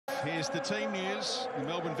Here's the team news. The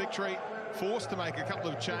Melbourne Victory forced to make a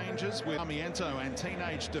couple of changes with Armiento and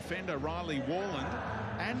teenage defender Riley Warland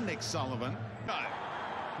and Nick Sullivan.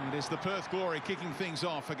 It is the Perth Glory kicking things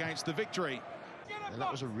off against the Victory. And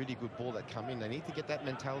that was a really good ball that came in. They need to get that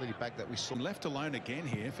mentality back that we saw. Left alone again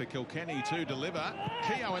here for Kilkenny to deliver.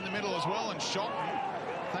 Keogh in the middle as well and shot.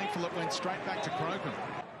 Thankful it went straight back to Crocombe.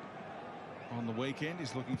 On the weekend,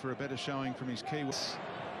 he's looking for a better showing from his Kiwis.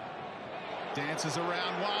 Dances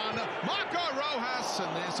around one. Marco Rojas,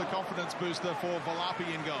 and there's a confidence booster for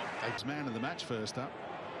Valapi in goal. Man of the match first up.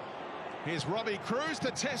 Here's Robbie Cruz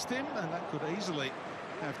to test him, and that could easily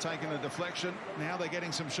have taken a deflection. Now they're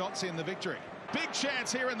getting some shots in the Victory. Big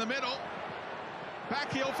chance here in the middle.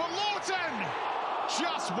 Back heel for Lawton.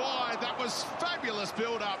 Just wide. That was fabulous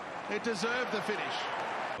build-up. It deserved the finish.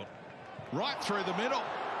 Right through the middle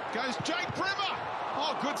goes Jake Brimmer.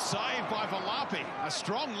 Oh, good save by Valapi. A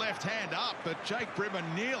strong left hand up, but Jake Brimmer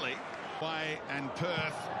nearly. And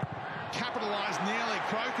Perth capitalised nearly.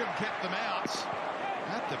 Crocombe kept them out.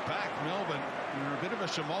 At the back, Melbourne, they're a bit of a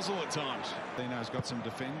schmozzle at times. Dino's got some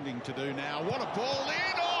defending to do now. What a ball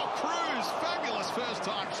in! Oh, Cruz! Fabulous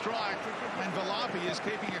first-time strike. And Valapi is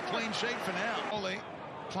keeping a clean sheet for now. Ollie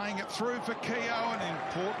playing it through for Keogh. An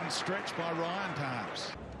important stretch by Ryan,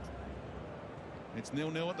 perhaps. It's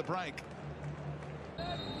 0-0 at the break.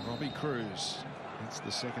 Robbie Cruz. It's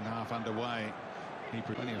the second half underway. He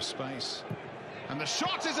plenty of space. And the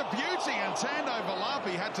shot is a beauty, and Tando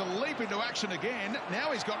Valapi had to leap into action again.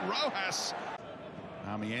 Now he's got Rojas.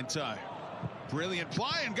 Armiento. Brilliant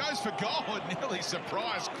play and goes for goal. It nearly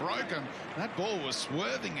surprised Crocombe. That ball was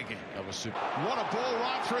swerving again. That was super. What a ball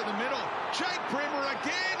right through the middle. Jake Brimmer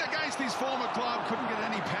again against his former club. Couldn't get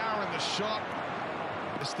any power in the shot.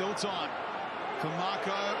 There's still time for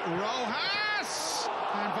Marco Rojas.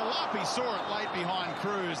 And Valapi saw it late behind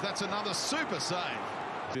Cruz. That's another super save.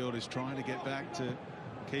 Field is trying to get back to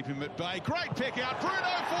keep him at bay. Great pick out, Bruno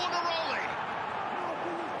Fornaroli.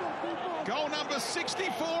 Goal number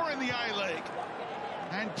 64 in the A-League.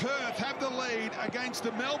 And Perth have the lead against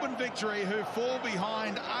the Melbourne Victory, who fall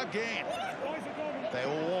behind again. They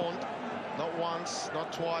were warned, not once,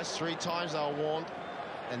 not twice, 3 times they were warned.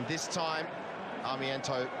 And this time,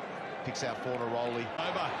 Armiento picks out Fornaroli.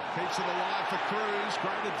 Over, keeps it alive for Cruz.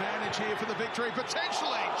 Great advantage here for the Victory,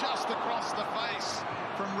 potentially just across the face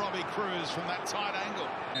from Robbie Cruz from that tight angle.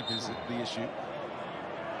 That is the issue.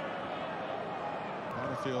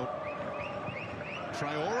 Butterfield.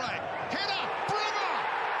 Traore. Header! Brimmer!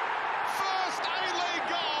 First A-League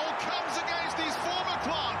goal comes against his former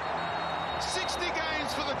club. 60 games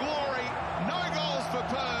for the Glory, no goals for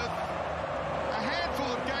Perth. A handful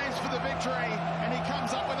of games for the Victory, and he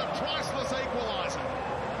comes up with a priceless equaliser.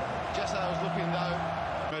 Just as I was looking though.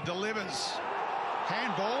 But delivers.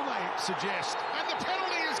 Handball, they suggest. And the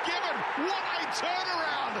penalty is given. What a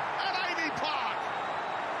turnaround at AAMI Park.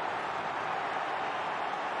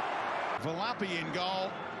 Valapi in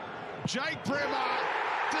goal. Jake Brimmer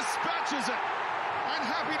dispatches it. And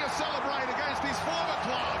happy to celebrate against his former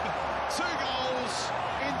club. 2 goals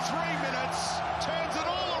in 3 minutes. Turns it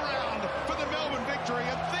all around for the Melbourne Victory.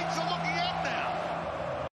 And things are looking